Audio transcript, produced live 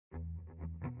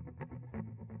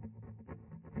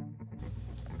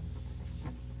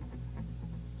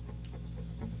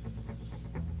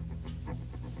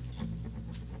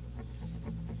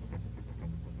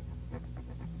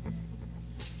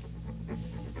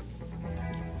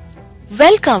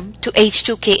Welcome to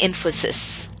H2K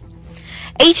Infosys.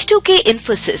 H2K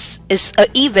Infosys is a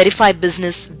e-verify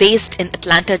business based in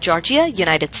Atlanta, Georgia,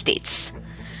 United States.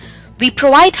 We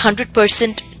provide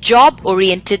 100%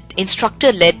 job-oriented,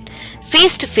 instructor-led,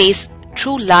 face-to-face,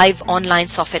 true live online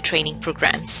software training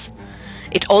programs.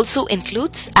 It also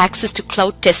includes access to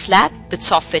cloud test lab with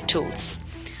software tools.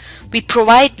 We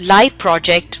provide live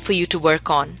project for you to work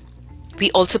on.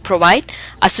 We also provide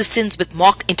assistance with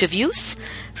mock interviews,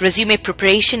 resume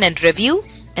preparation and review,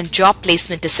 and job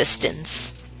placement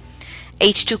assistance.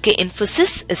 H2K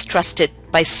Infosys is trusted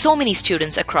by so many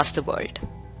students across the world.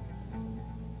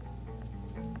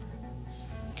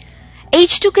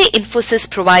 H2K Infosys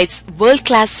provides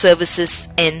world-class services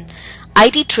in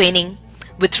IT training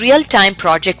with real-time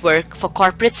project work for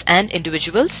corporates and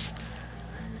individuals,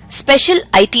 special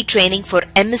IT training for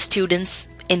MS students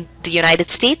in the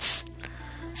United States,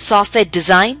 software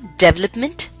design,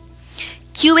 development,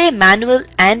 QA manual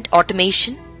and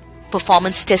automation,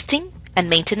 performance testing and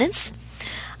maintenance,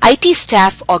 IT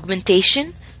staff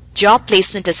augmentation, job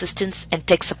placement assistance, and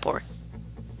tech support.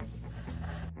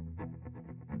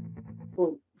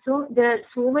 So there are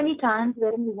so many times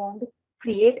wherein we want to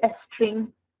create a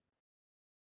string.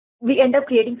 We end up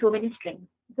creating so many strings.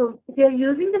 So if you're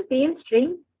using the same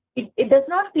string, it does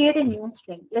not create a new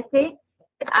string. Let's say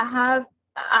I have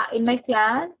in my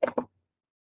class,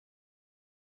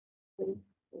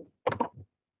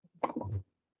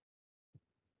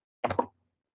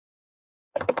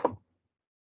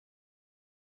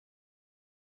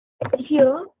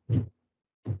 here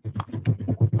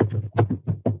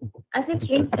as a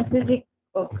string specific,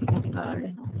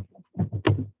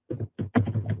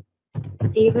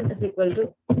 A1 is equal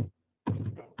to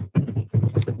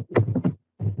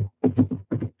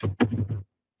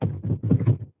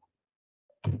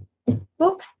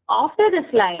so after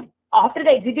this line, after the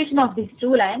execution of these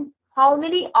two lines, how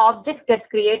many objects get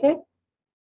created?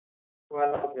 One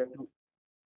object.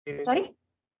 Sorry?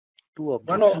 Two objects.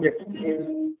 One object.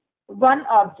 One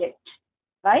object,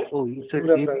 right? Oh, you said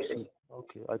ABC.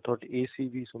 Okay, I thought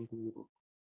ACV something.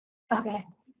 Okay.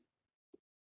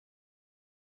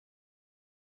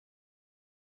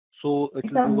 So it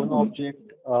will be one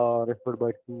object referred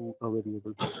by two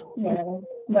variables. Yeah,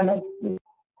 one object.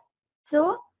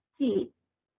 So see,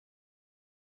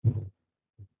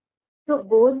 so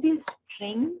both these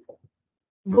strings,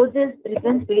 both these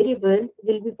reference variables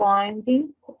will be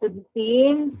pointing to the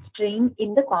same string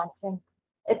in the constant.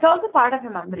 It's also part of a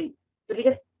memory. So we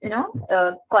just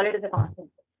call it as a constant.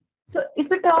 So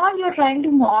if at all you're trying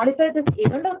to modify this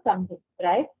event of something,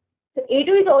 right? So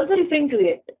A2 is also referring to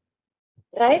it,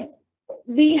 right?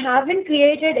 We haven't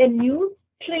created a new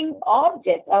string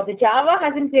object, or the Java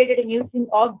hasn't created a new string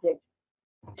object.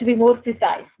 To be more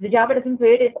precise, the Java doesn't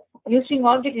create a new string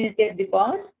object in this case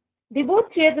because they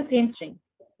both share the same string.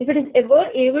 If it is ever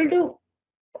able to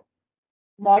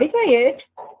modify it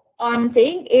on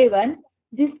saying A1,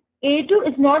 this A2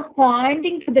 is not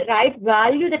pointing to the right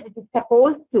value that it is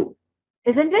supposed to,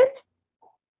 isn't it?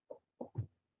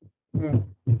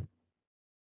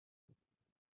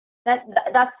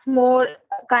 That's more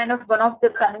kind of one of the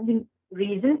convincing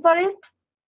reasons for it.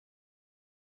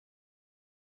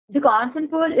 The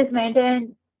constant pool is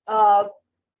maintained or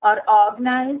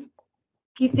organized,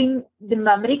 keeping the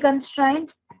memory constraint,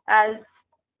 as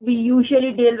we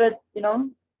usually deal with,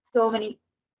 so many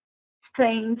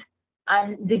strings,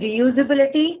 and the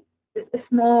reusability is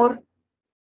more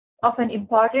of an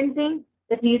important thing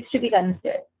that needs to be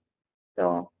considered.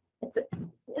 So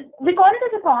we call it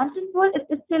as a constant pool.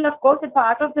 It's still, of course, a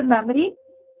part of the memory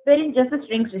wherein just the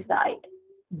strings reside.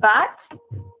 But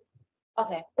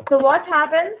okay, so what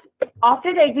happens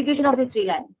after the execution of this tree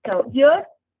line? So here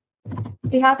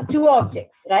we have two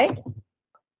objects, right?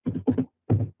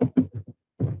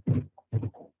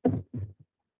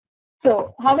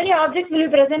 So how many objects will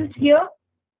be present here?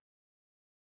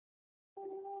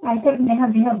 I thought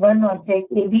we have one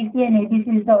object. ABC and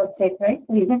ABC is the object, right?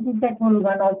 So isn't it that whole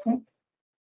one object?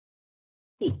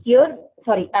 See here,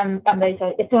 sorry, I'm very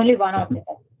sorry. It's only one object.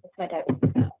 That's my type.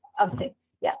 Object.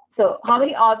 Yeah. So how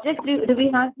many objects do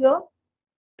we have here?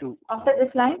 Two. After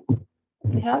this line,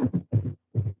 we have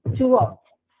two objects,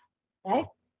 right?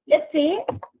 Let's say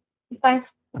if I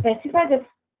specify this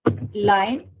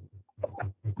line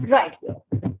right here.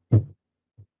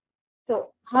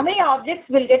 So how many objects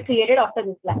will get created after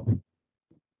this line?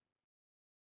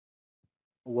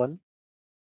 One.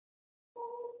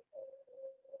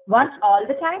 One all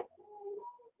the time?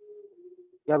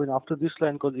 Yeah, I mean after this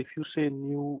line, because if you say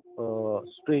new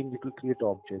string, it will create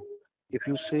object. If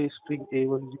you say string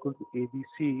A1 is equal to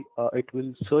ABC, it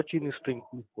will search in a string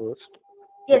first.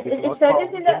 Yes, If it not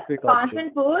present found, in then the create object.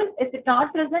 constant pool. If it's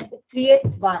not present, it creates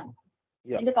one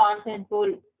Yeah. in the constant pool,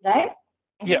 right?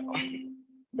 Yeah.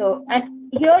 So,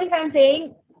 and here if I'm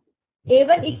saying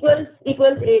A1 equals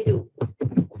A2,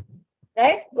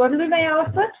 right? What will be my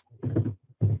output?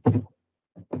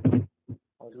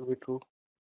 That will be true.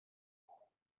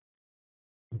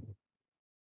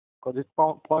 Because it's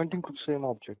pointing to the same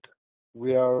object.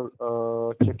 We are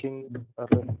checking a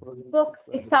reference. So,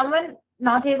 if someone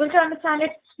not able to understand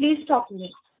it, please stop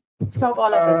me. Stop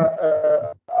all of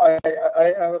it.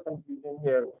 I have a confusion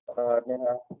here,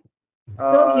 Neha.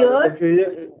 So here-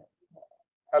 confusion.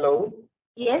 Hello.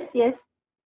 Yes, yes.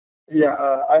 Yeah,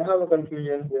 I have a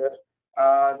confusion here.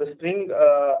 The string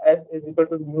s is equal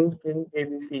to new string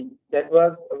abc. That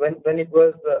was when it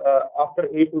was after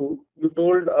a2. You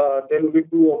told there will be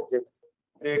two objects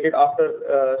created after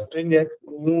string s,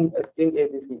 new string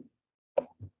abc.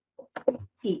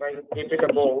 See, If I keep it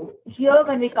above. here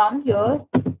when we come here,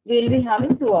 we'll be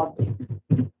having two objects.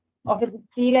 Of the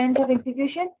 3 lines of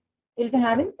execution, we'll be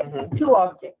having two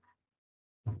objects.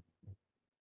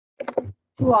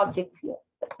 Two objects here.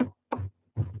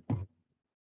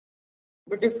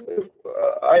 But if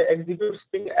I execute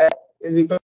string s is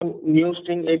equal to new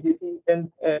string abc,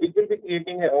 then it will be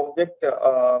creating an object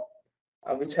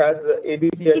which has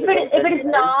abc. If it is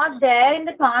not there in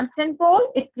the constant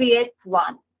pool, it creates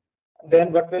one.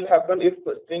 Then what will happen if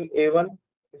string a1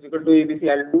 is equal to abc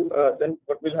L2? Then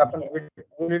what will happen?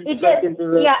 Will it fetch into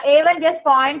the A1 just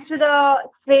points to the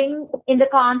string in the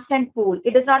constant pool.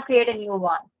 It does not create a new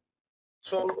one.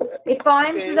 So it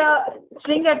points to the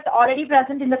string that's already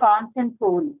present in the constant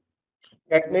pool.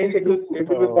 That means it will be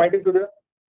pointing to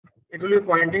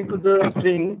the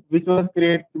string which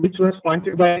was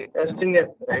pointed by string s,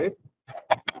 right?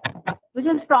 Which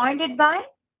is pointed by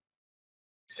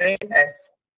String s.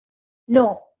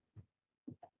 no.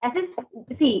 As is,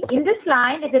 see, in this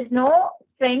line, if there is no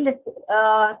string that's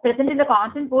present in the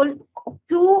constant pool,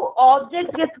 two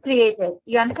objects get created.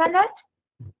 You understand that?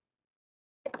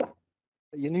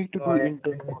 You need to do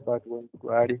intent that one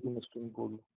to add it in the string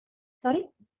pool. Sorry?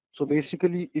 So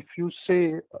basically, if you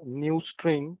say new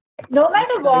string, no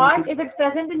matter what, if it's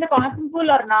present in the constant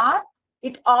pool or not,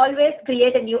 it always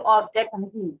creates a new object on the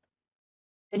heap.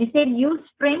 When you say new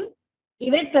string,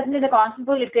 even if it's present in the constant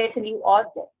pool, it creates a new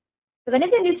object. So when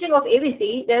it's a new string of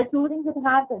ABC, there are two things that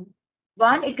happen.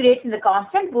 One, it creates in the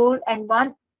constant pool, and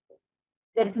one,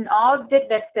 there is an object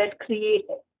that's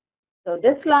created. So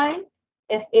this line,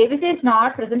 if ABC is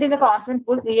not present in the constant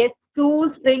pool, creates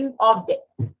two string objects.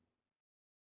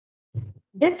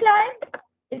 This line,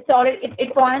 it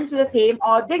points to the same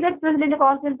object that's present in the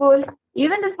constant pool.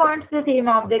 Even this points to the same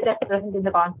object that's present in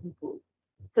the constant pool.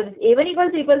 So this A1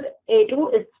 equals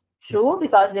A2 is true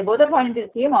because they both are pointing to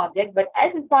the same object, but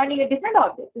S is pointing at different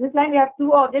objects. In this line, we have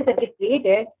two objects that get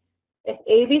created if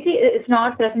ABC is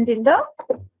not present in the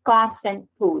constant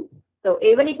pool. So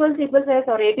A1 equals S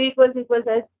or A2 equals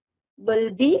S will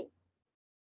be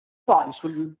false. This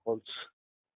will be false.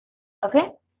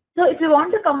 Okay. So if you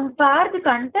want to compare the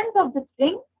contents of the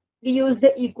string, we use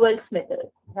the equals method,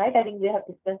 right? I think we have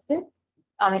discussed it.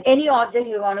 I mean, any object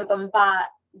you want to compare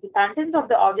the contents of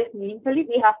the object meaningfully,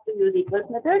 we have to use equals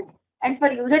method. And for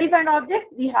user-defined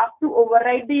objects, we have to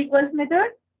override the equals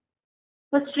method.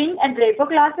 For string and repo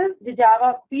classes, the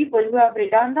Java people who have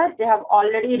written that, they have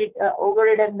already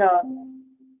overridden the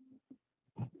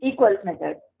equals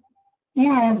method.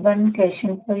 Yeah, I have one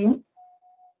question for you.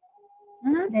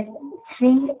 That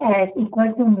string as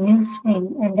equal to new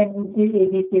string and then we give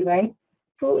ABC, right?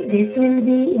 So this will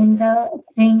be in the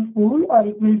string pool or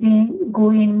it will be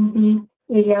go in the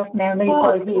area of memory?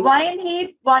 One in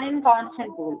heap, one in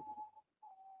constant pool.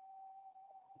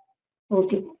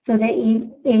 Okay, so the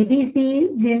ABC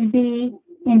will be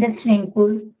in the string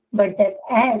pool, but that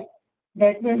S,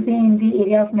 that will be in the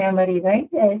area of memory, right?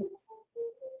 As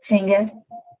string S,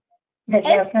 that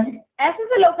reference. S is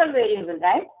a local variable,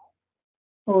 right?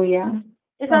 Oh yeah.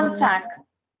 It's on stack.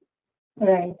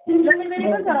 Right. Local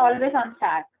variables are always on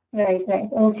stack. Right,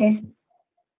 okay.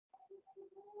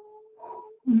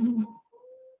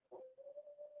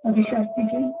 Okay, sure,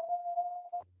 thank you.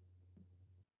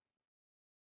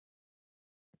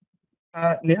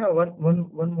 Neha,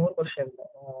 one more question.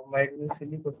 Might be a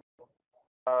silly question.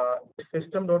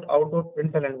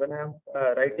 System.out.println, when I am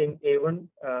writing A1,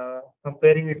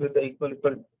 comparing it with the equal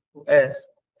to S,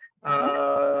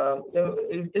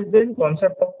 is there any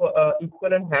concept of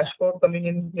equal and hash code coming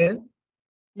in here?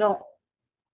 No.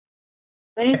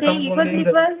 When you say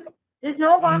equals, there's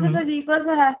no concept of equals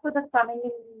or hash code that's coming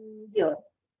in here.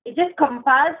 It just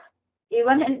compares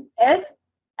A1 and S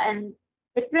and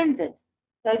it prints it.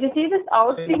 So if you see this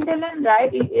out println,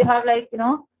 right, you have like,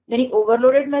 many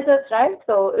overloaded methods, right?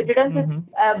 So it returns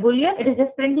a boolean, it is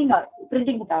just printing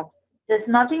it out. There's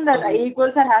nothing that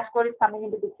equals or hash code is coming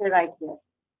into picture right here.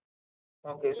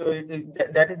 Okay, so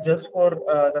that is just for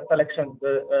the selection.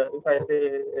 If I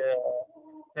say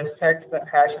the sets,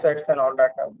 hash sets and all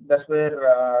that, that's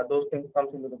where those things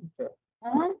comes into the picture.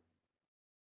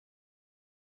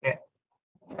 Yeah.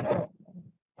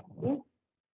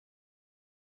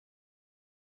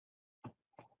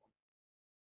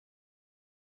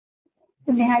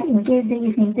 So Nehal, in case the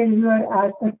interviewer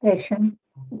asks a question,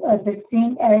 the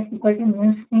string S equal to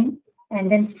new string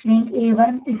and then string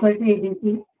A1 equal to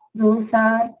ABC, those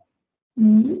are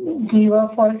give a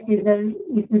false result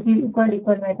if you give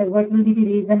equal method. What will be the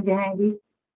reason behind it?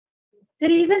 The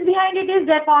reason behind it is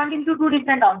they're pointing to two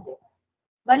different objects.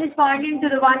 One is pointing to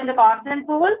the one in the constant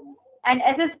pool, and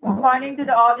S is pointing to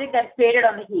the object that's created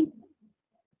on the heap.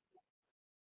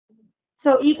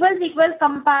 So equals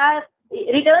compare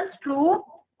returns true.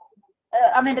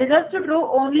 Results to true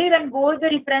only when both the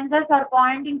references are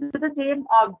pointing to the same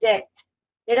object.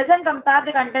 It doesn't compare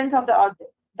the contents of the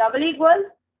object. Double equals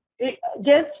it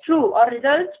just true or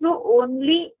results true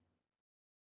only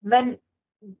when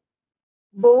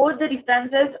both the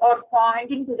references are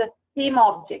pointing to the same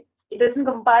object. It doesn't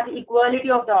compare the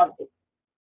equality of the object.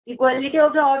 Equality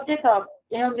of the object or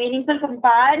meaningful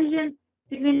comparison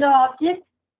between the objects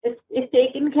is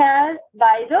taken care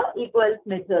by the equals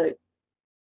method.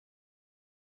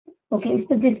 Okay,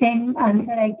 so the same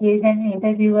answer I gave an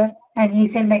interviewer and he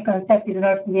said my concept is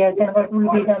not clear, then what will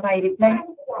be my reply?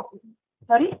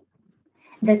 Sorry?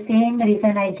 The same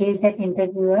reason I gave that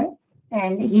interviewer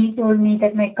and he told me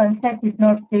that my concept is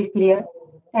not still clear,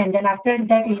 and then after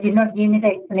that he did not give me the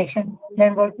explanation.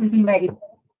 Then what will be my reply?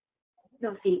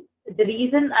 No, see, the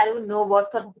reason I don't know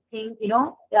what sort of thing,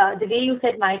 the way you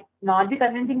said might not be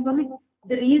convincing for me.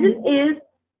 The reason is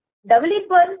double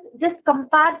equals just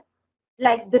compare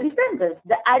like the references,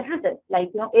 the addresses,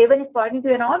 like, A1 is pointing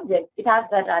to an object, it has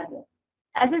that address.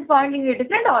 S is pointing to a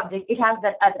different object, it has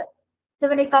that address. So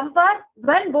when I compare,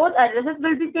 when both addresses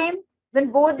will be same,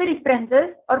 when both the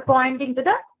references are pointing to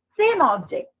the same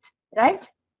object, right?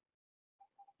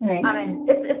 Right.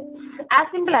 It's as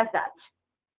simple as that.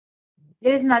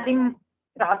 There is nothing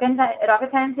rocket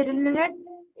science written in it.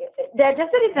 They're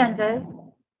just the references.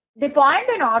 They point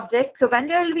to an object, so when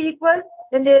they will be equal,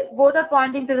 then they both are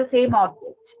pointing to the same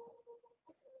object.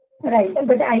 Right,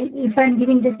 but if I'm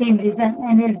giving the same reason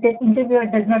and if the interviewer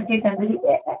does not get agree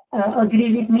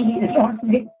with me, he wants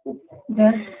me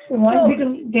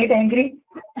to get angry,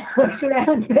 what should I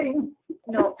answer him?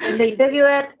 No, the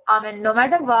interviewer, no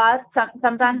matter what,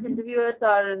 sometimes interviewers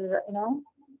are,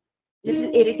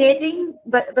 little irritating,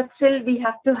 but still we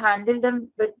have to handle them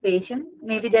with patience.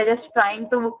 Maybe they're just trying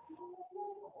to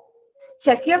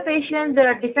check your patience. There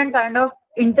are different kind of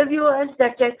interviewers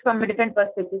that check from a different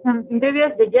perspective. Some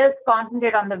interviewers, they just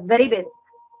concentrate on the very basics.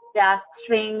 They ask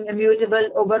string, immutable,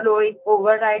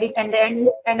 overriding, and then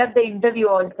end up the interview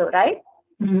also, right?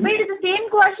 Mm-hmm. But it is the same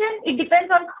question. It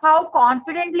depends on how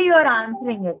confidently you are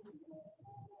answering it.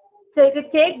 So if you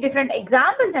take different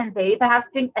examples and say, if I have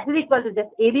string S is equal to just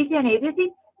ABC and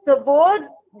ABC, so both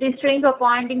the strings are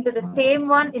pointing to the same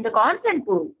one in the constant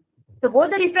pool. So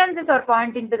both the references are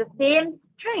pointing to the same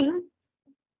string,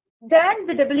 then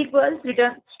the double equals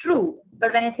returns true.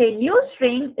 But when I say new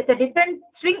string, it's a different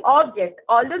string object.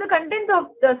 Although the contents of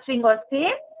the string are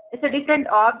same, it's a different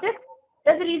object.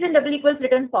 That's the reason double equals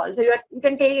returns false. So you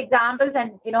can take examples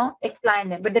and explain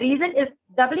them. But the reason is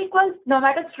double equals, no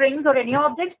matter strings or any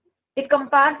object, it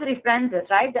compares the references,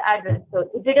 right? The address. So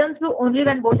it returns true only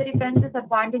when both the references are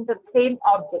pointing to the same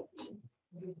object.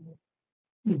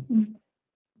 Mm-hmm.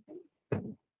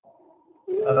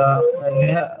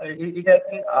 It has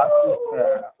been asked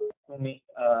to me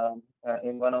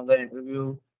in one of the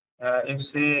interview, if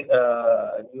say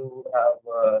you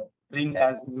have string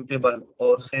as mutable,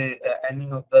 or say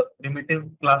any of the primitive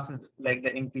classes like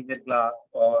the integer class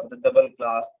or the double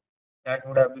class that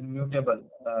would have been mutable,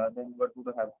 then what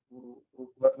would have?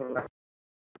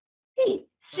 See,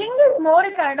 string is more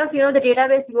a kind of the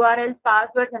database URLs,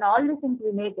 passwords, and all these things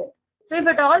we make it. So if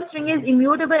at all string is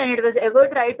immutable and it was ever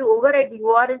tried to override the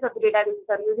URLs of the database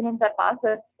or usernames or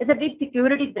passwords, it's a big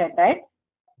security threat, right?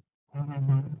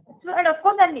 Mm-hmm. So, and of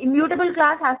course, an immutable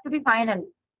class has to be final,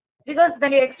 because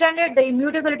when you extended the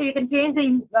immutability, you can change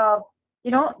the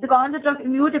the concept of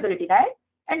immutability, right?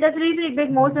 And that's the reason it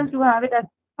makes more sense to have it as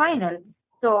final.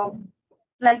 So,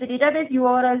 like the database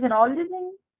URLs and all these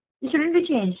things, it shouldn't be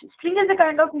changed. String is the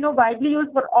kind of widely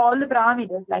used for all the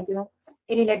parameters, like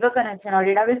any network connection or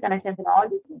database connections and all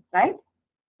these things, right?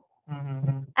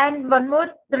 And one more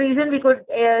reason we could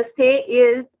say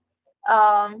is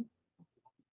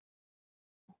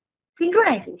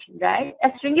synchronization, right? A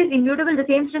string is immutable. The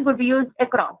same string could be used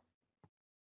across,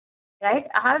 right?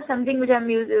 I have something which I'm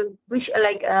using, which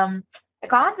like a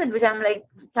constant which I'm like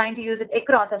trying to use it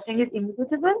across. A string is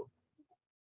immutable.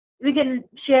 We can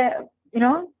share,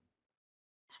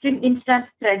 string instance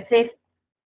thread safe,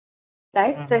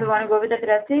 right? So if you want to go with the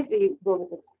thread safe, we go with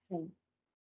the string.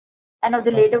 And of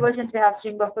the later versions, we have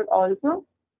string buffer also.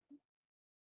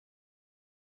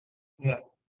 Yeah.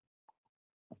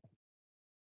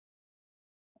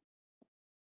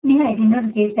 Yeah, I did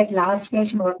not get that last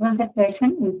question. What was the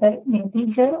question? Is the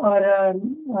integer or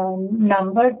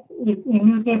number is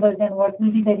immutable, then what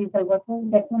will be the result? What was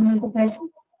that one was the question?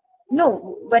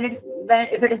 No,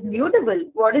 if it is mutable,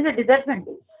 what is the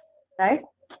disadvantage, right?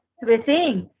 So we're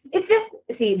saying it's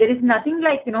just, see, there is nothing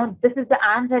like this is the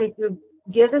answer. If you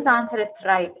give this answer, it's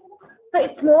right. So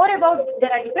it's more about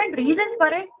there are different reasons for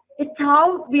it. It's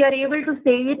how we are able to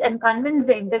say it and convince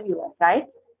the interviewer, right?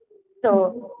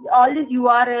 So all these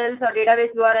URLs or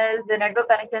database URLs, the network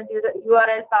connections,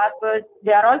 URLs, passwords,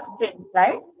 they are all strings,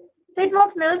 right? So it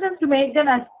makes no sense to make them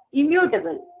as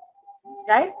immutable,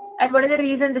 right? And what is the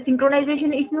reason? The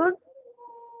synchronization issues.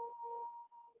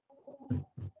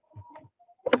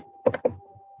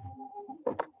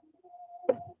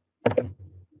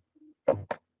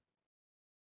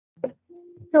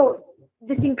 So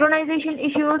the synchronization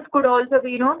issues could also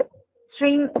be,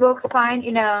 string works fine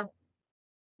in a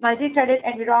multi-threaded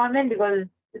environment because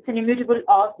it's an immutable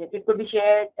object. It could be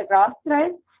shared across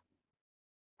threads.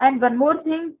 And one more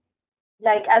thing,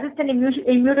 like as it's an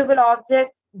immutable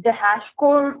object, the hash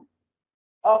code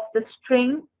of the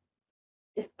string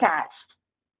is cached.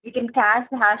 We can cache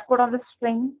the hash code on the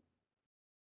string.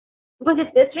 Because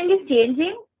if the string is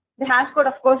changing, the hash code,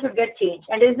 of course, should get changed.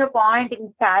 And there is no point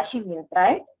in caching it,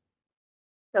 right?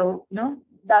 So,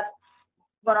 that's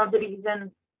one of the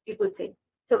reasons you could say.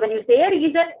 So when you say a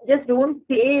reason, just don't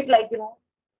say it like, we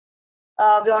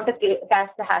want to cache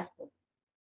the hash code.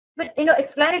 But,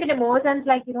 explain it in a more sense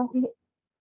like, we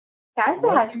cache the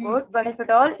hash code, but if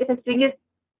a string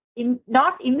is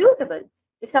not immutable,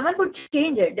 if someone could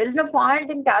change it, there is no point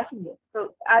in caching it.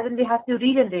 So as in we have to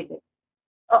regenerate it.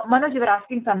 Manoj, you were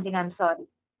asking something, I'm sorry.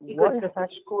 What is hash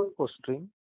code for string?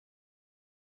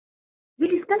 We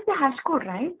discussed the hash code,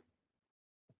 right?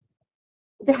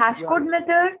 The hash code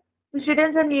method which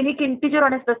returns a unique integer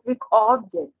on a specific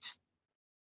object,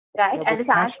 right? Yeah, and this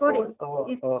hash code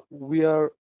is we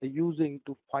are using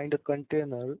to find a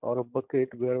container or a bucket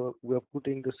where we are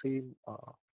putting the same.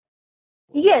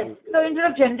 Yes. So instead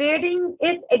of generating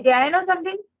it again or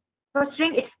something, for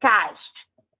string it's cached.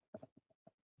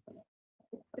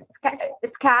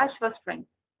 It's cached for string.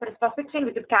 For a specific string,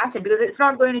 we could cache it because it's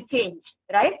not going to change,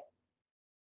 right?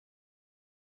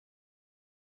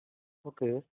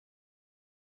 Okay.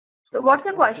 So what's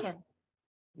the question?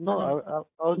 No,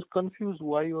 I was confused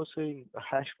why you were saying a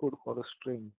hash code for a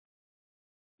string.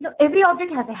 No, every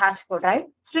object has a hash code, right?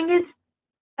 String is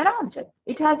an object.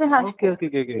 It has a hash code.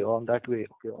 Okay. On that way.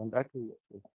 Okay.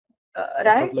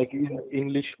 Right? Like in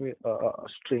English,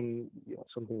 string,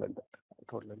 something like that.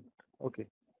 I thought like that. Okay.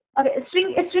 Okay, a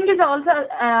string is also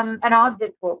an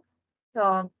object code.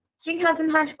 So string has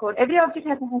a hash code. Every object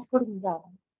has a hash code in Java.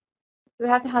 So we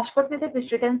have the hash code method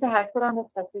which returns the hash code on the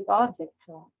specific object.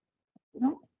 So,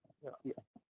 Yeah.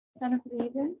 kind of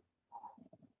reason.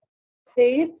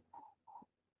 Save.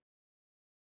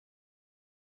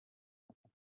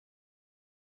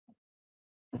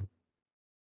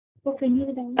 So finish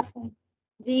it outside.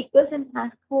 The equals and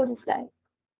hash code is like,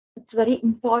 it's very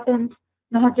important,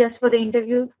 not just for the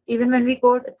interviews. Even when we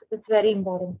code, it's very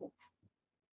important.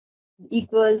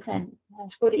 Equals and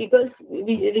hash code. Equals,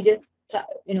 we just try,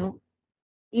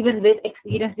 even with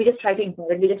experience, we just try to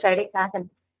import it. We just try to class and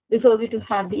before we to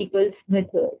have the equals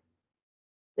method. So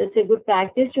it's a good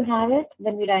practice to have it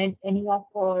when we write any of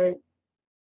our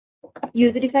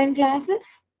user-defined classes.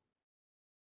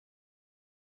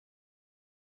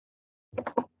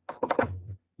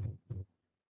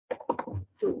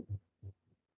 So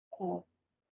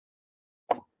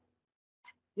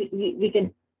we're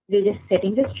just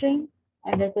setting the string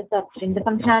and there's a substring. The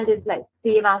functionality is like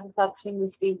same as a substring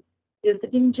which we use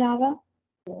it in Java.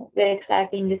 So we're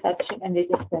extracting the substring and we're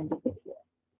just sending it here.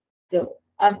 So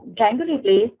I'm trying to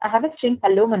replace, I have a string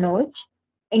hello Manoj.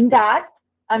 In that,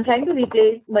 I'm trying to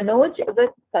replace Manoj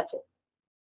with Sachin.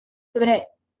 So when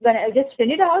I just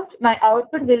print it out, my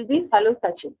output will be hello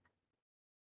Sachin.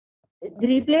 The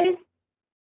replace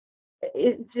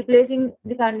is replacing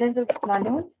the contents of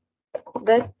Manoj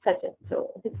with Sachin.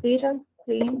 So it's a page on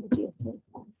screen which is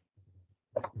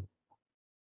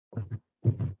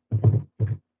See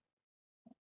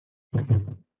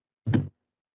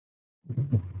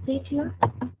it here,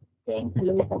 saying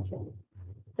hello section.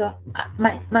 So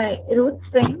my root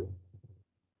string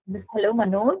is hello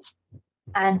Manoj,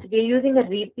 and we're using a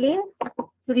replace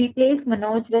to replace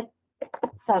Manoj with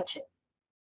Sachin.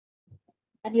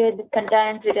 And here the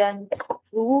content returns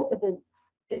true.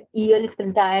 The EL is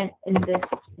contained in this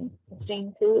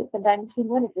string 2 is contained in string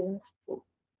 1, it isn't true.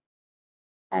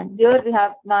 And here we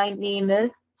have my name is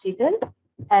Chital,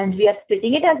 and we are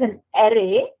splitting it as an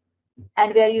array,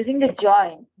 and we are using the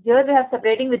join. Here we have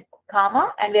separating with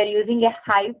comma, and we are using a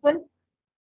hyphen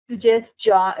to just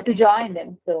join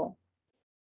them. So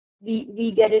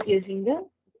we get it using the,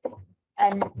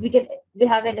 and we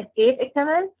have an escape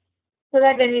XML, so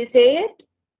that when we say it,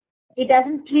 it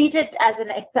doesn't treat it as an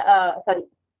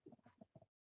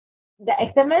the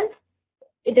XML,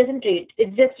 it doesn't treat.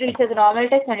 It just treats as a normal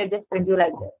text, and it just prints you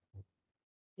like this.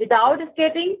 Without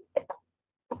escaping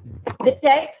the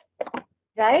text,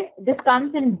 right? This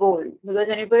comes in bold, because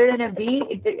when you put it in a B,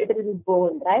 it will be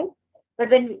bold, right?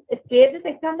 But when you escape this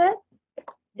XML,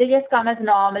 they just come as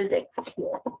normal text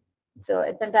here. So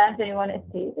sometimes when you want to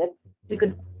escape it, you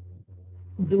could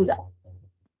do that.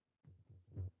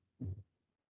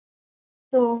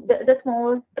 So that's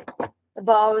more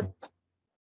about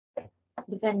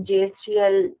different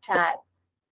JSTL tags,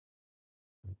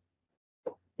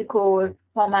 the code,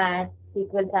 format,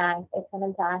 SQL tags,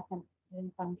 XML tags,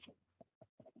 and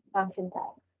function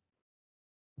tags.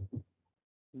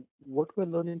 What we're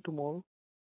learning tomorrow?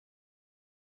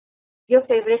 Your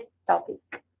favorite topic?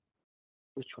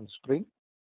 Which one? String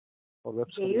or web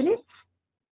services?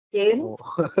 JUnit? JUnit? No.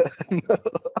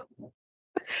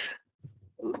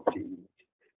 Okay.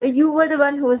 You were the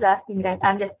one who was asking that.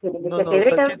 I'm just kidding. It's your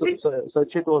favorite topic?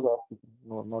 Sachit was asking.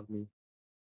 No, not me.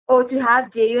 Oh, to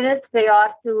have JUnit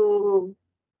prior to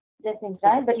this thing,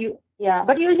 right? But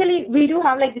usually we do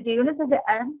have like the JUnits at the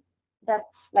end. That's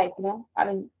like,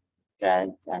 and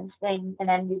things, and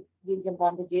then we jump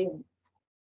on the JUnit.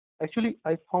 Actually,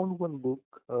 I found one book.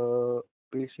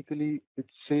 Basically, it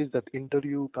says that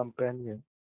interview companion,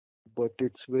 but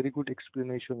it's very good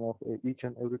explanation of each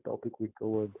and every topic we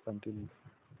covered until.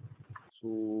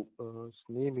 So, its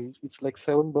name is, it's like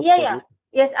 $7. Yeah.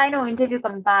 Yes, I know, interview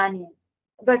companion.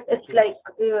 But it's like,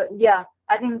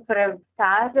 I think for a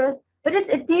starter, but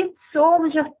it takes so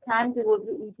much of time to go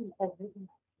through each and everything.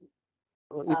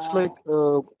 It's like,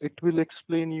 it will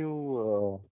explain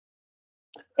you.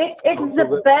 It's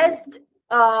the best,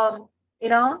 I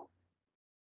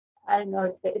don't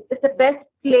know, it's the best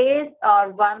place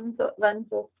or one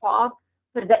so far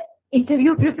for the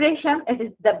interview preparation. It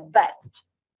is the best.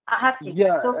 I have seen.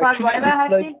 Yeah, so far, actually, whatever I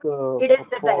have seen, it is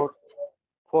the best.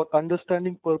 For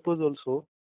understanding purpose also,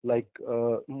 like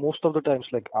most of the times,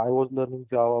 like I was learning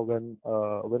Java when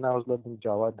I was learning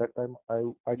Java at that time,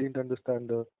 I didn't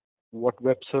understand what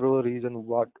web server is and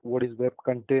what is web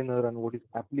container and what is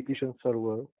application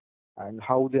server and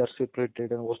how they are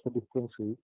separated and what's the difference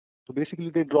is. So basically,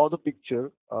 they draw the picture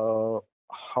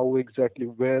how exactly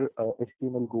where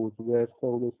HTML goes, where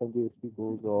serverless and JSP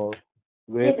goes, or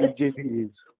where EJB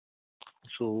is.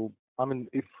 So I mean,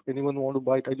 if anyone want to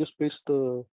buy it, I just paste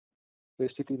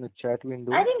it in a chat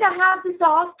window. I think I have the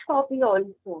soft copy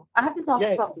also. I have the soft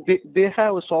copy. They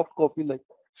have a soft copy, like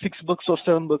 $6 or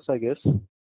 $7, I guess.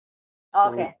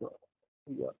 Okay.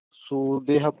 So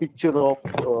they have picture of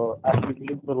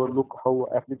application server how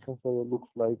application server looks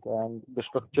like, and the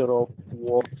structure of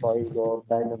web file or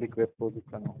dynamic web project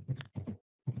and all.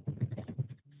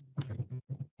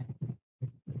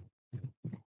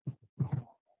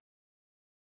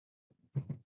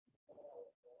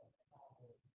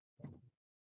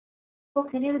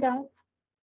 Okay, any other doubts?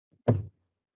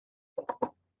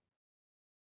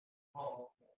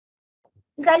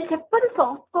 I'll check for the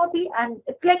soft copy, and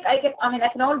it's like I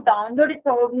can all download it.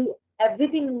 Probably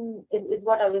everything is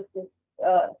what I was just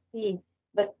seeing.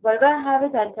 But whatever I have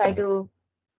it, I'll try to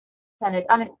send it.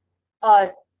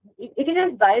 You can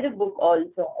just buy the book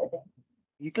also, I think.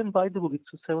 You can buy the book. It's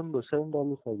 $7,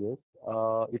 I guess.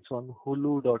 It's on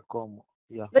Hulu.com.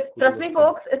 Yeah. But trust me,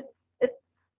 folks, it's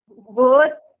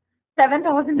worth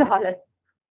 $7,000.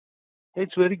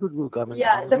 It's very good book. I mean,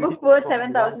 the book worth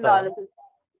 $7,000.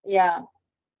 Yeah.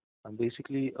 And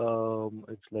basically,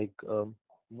 it's like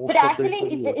most but of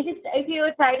actually, if you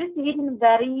try to see it in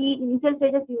very initial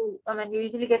stages, you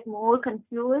usually get more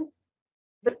confused.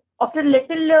 But after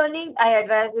little learning, I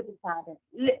advise you to start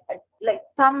it. Like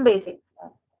some basics.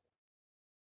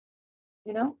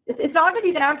 It's not that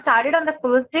you cannot start it on the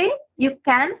first day. You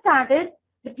can start it,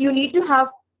 but you need to have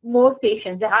more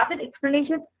patience. They have an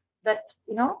explanation that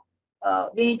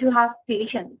we need to have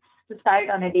patience to start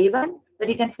on a day one, but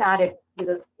you can start it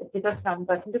because it differs from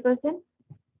person to person.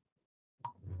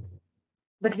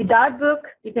 But with that book,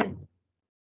 you can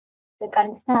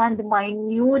understand the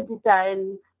minute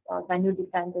details or minute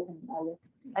differences and all this.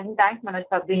 I think thanks, Manoj,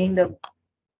 for bringing the.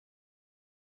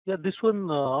 Yeah, this one,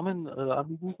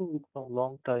 I'm using it for a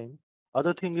long time.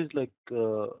 Other thing is like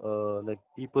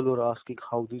people are asking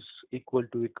how this equal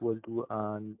to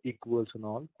and equals and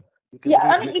all. Yeah,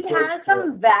 I mean, it has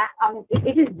some vast,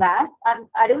 it is vast.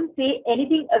 I don't say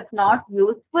anything is not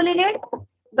useful in it,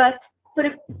 but for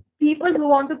people who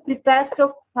want to prepare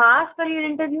so fast for your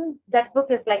interviews, that book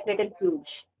is like little huge.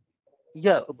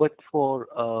 Yeah, but for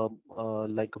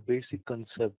like a basic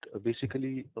concept,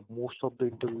 basically most of the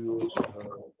interviewers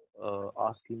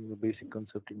asking a basic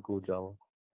concept in Go Java.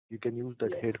 You can use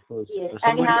that head first. Yes,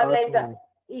 and you have like the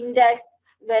index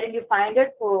where you find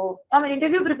it for. I mean,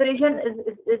 interview preparation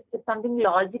is something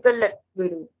logical that we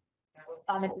do.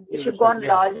 I mean, it should go on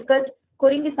logical.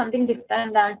 Coding is something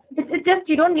different than it's just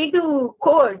you don't need to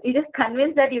code. You just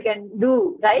convince that you can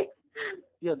do, right?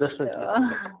 Yeah, that's right.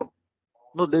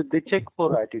 No, they check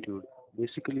for attitude.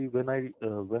 Basically, when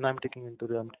I'm taking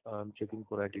interview, I'm checking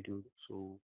for attitude.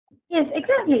 So yes,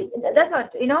 exactly. That's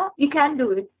what you can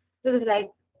do it. So it's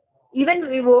like even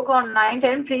we work on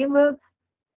 9-10 frameworks.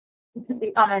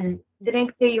 I mean, the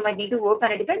next day you might need to work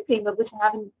on a different framework which you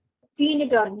haven't seen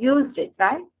it or used it,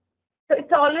 right? So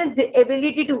it's always the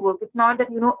ability to work. It's not that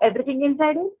you know everything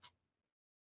inside it.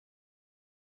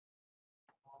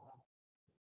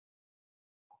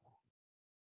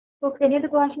 So any other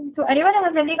questions? So anyone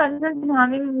has any concerns in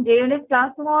having JUnit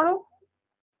class tomorrow?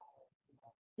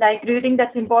 Like do you think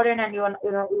that's important and you want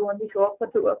to show up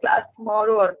for class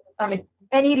tomorrow, or I mean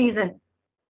any reason?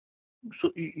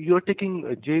 So you're taking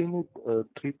JUnit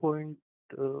 3.0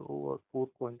 or 4.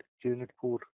 JUnit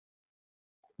 4.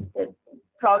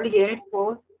 Probably JUnit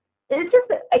 4. It's just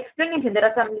the explanation. There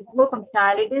are some more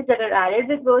functionalities that are added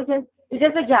with versions. It's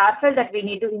just a jar file that we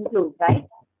need to include, right?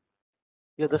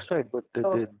 Yeah, that's right. But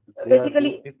So they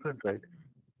basically, are different, right?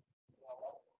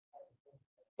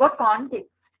 What context?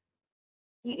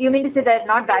 You mean to say they're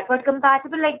not backward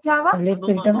compatible like Java?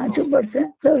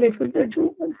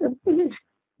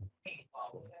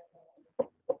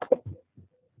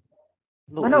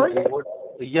 No,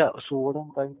 yeah, so what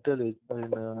I'm trying to tell is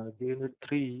in JUnit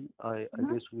 3, I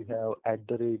guess we have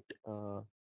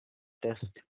test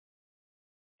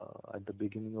at the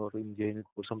beginning or in JUnit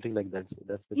 4, something like that. So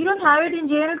that's you don't have it in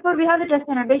JUnit 4, we have the test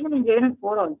annotation in JUnit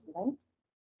 4 also, right?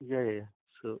 Yeah.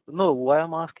 So, no, why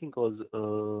I'm asking because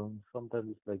sometimes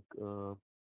it's like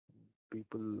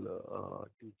people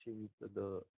teaching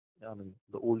the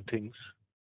old things,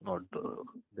 not the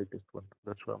latest one.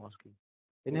 That's why I'm asking.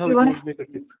 Anyhow, you want to make a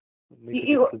tip.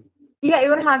 You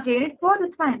want to have JUnit 4?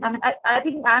 That's fine. I mean, I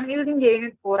think I'm using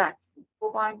JUnit 4 actually.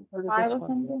 4.5 or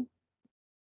something.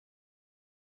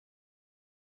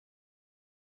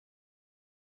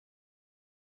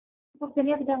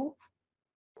 Any other doubts?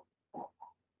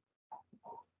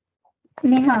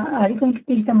 Neha, are you going to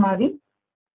teach the Maven?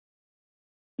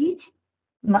 Teach?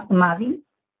 Maven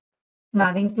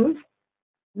tools?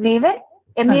 Maven?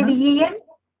 M-A-V-E-N?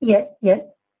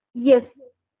 Yes.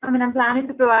 I mean, I'm planning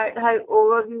to provide a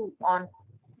overview on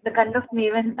the kind of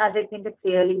Maven as I think it's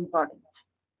really important.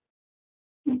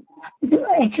 So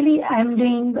actually, I'm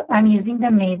using the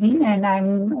Maven and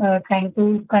I'm trying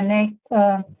to connect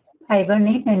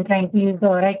Hibernate and trying to use the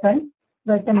Oracle,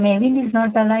 but the Maven is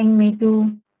not allowing me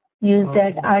to use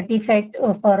that artifact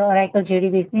for Oracle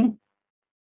JDBC.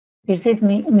 It says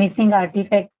missing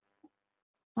artifact,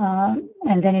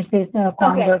 and then it says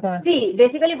See,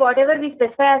 basically whatever we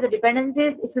specify as a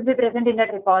dependencies, it should be present in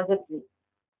that repository.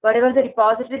 Whatever the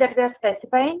repository that we are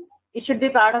specifying, it should be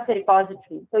part of the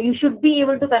repository. So you should be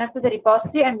able to connect to the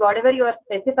repository and whatever you are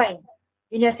specifying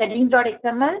in your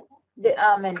settings.xml,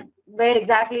 where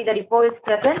exactly the repo is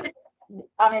present,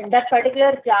 that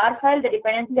particular jar file, the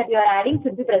dependency that you are adding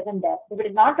should be present there. If it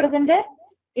is not present there,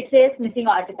 it says missing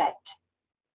artifact.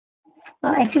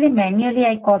 Actually, manually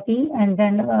I copy and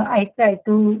then I try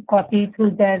to copy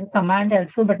through the command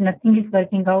also, but nothing is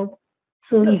working out.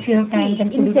 So if you have time,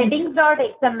 then in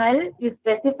settings.xml, you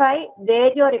specify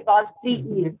where your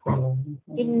repository is.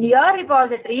 In your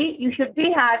repository, you should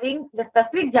be having the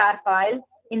specific jar file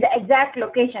in the exact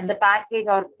location, the package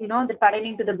or the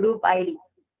pertaining to the group ID.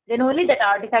 Then only that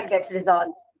artifact gets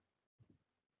resolved.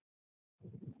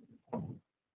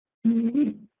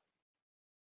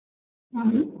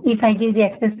 If I give the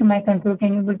access to my control,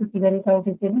 can you be able to figure it out,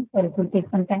 or it will take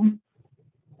some time?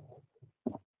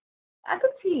 I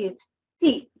could see it.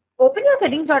 See, open your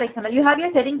settings.xml. You have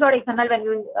your settings.xml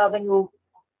when you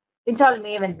install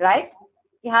Maven, right?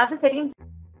 You have the settings.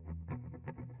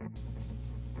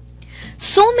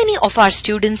 So many of our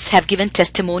students have given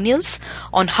testimonials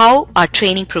on how our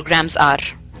training programs are.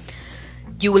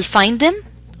 You will find them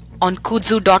on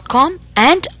kudzu.com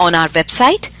and on our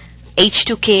website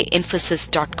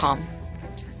H2KInfosys.com.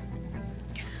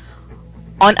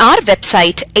 On our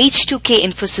website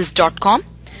H2KInfosys.com,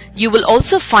 you will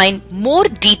also find more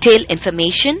detailed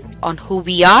information on who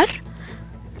we are,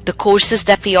 the courses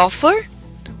that we offer,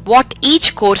 what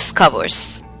each course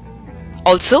covers.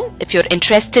 Also, if you're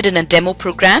interested in a demo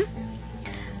program,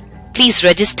 please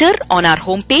register on our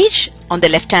homepage on the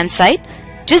left-hand side.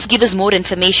 Just give us more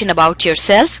information about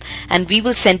yourself and we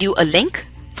will send you a link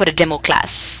for a demo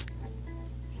class.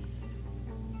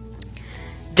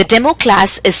 The demo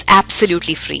class is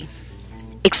absolutely free.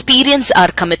 Experience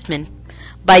our commitment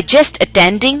by just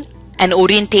attending an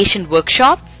orientation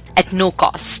workshop at no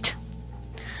cost.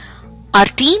 Our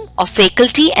team of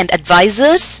faculty and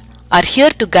advisors are here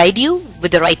to guide you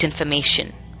with the right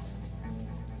information.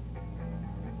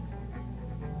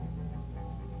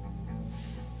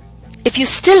 If you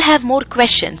still have more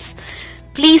questions,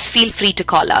 please feel free to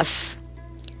call us.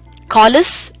 Call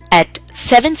us at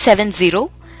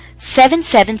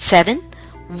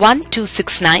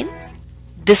 770-777-1269.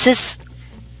 This is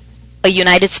a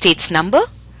United States number.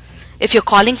 If you're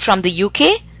calling from the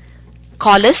UK,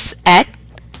 call us at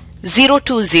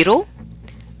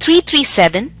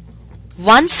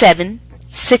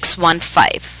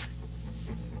 020-337-17615.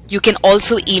 You can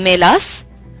also email us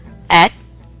at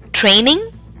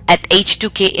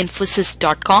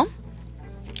training@h2kinfosys.com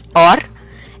or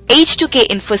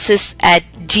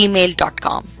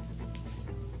h2kinfosys@gmail.com.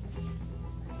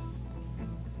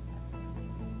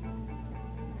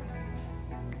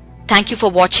 Thank you for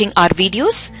watching our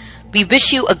videos. We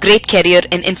wish you a great career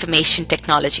in information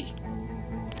technology.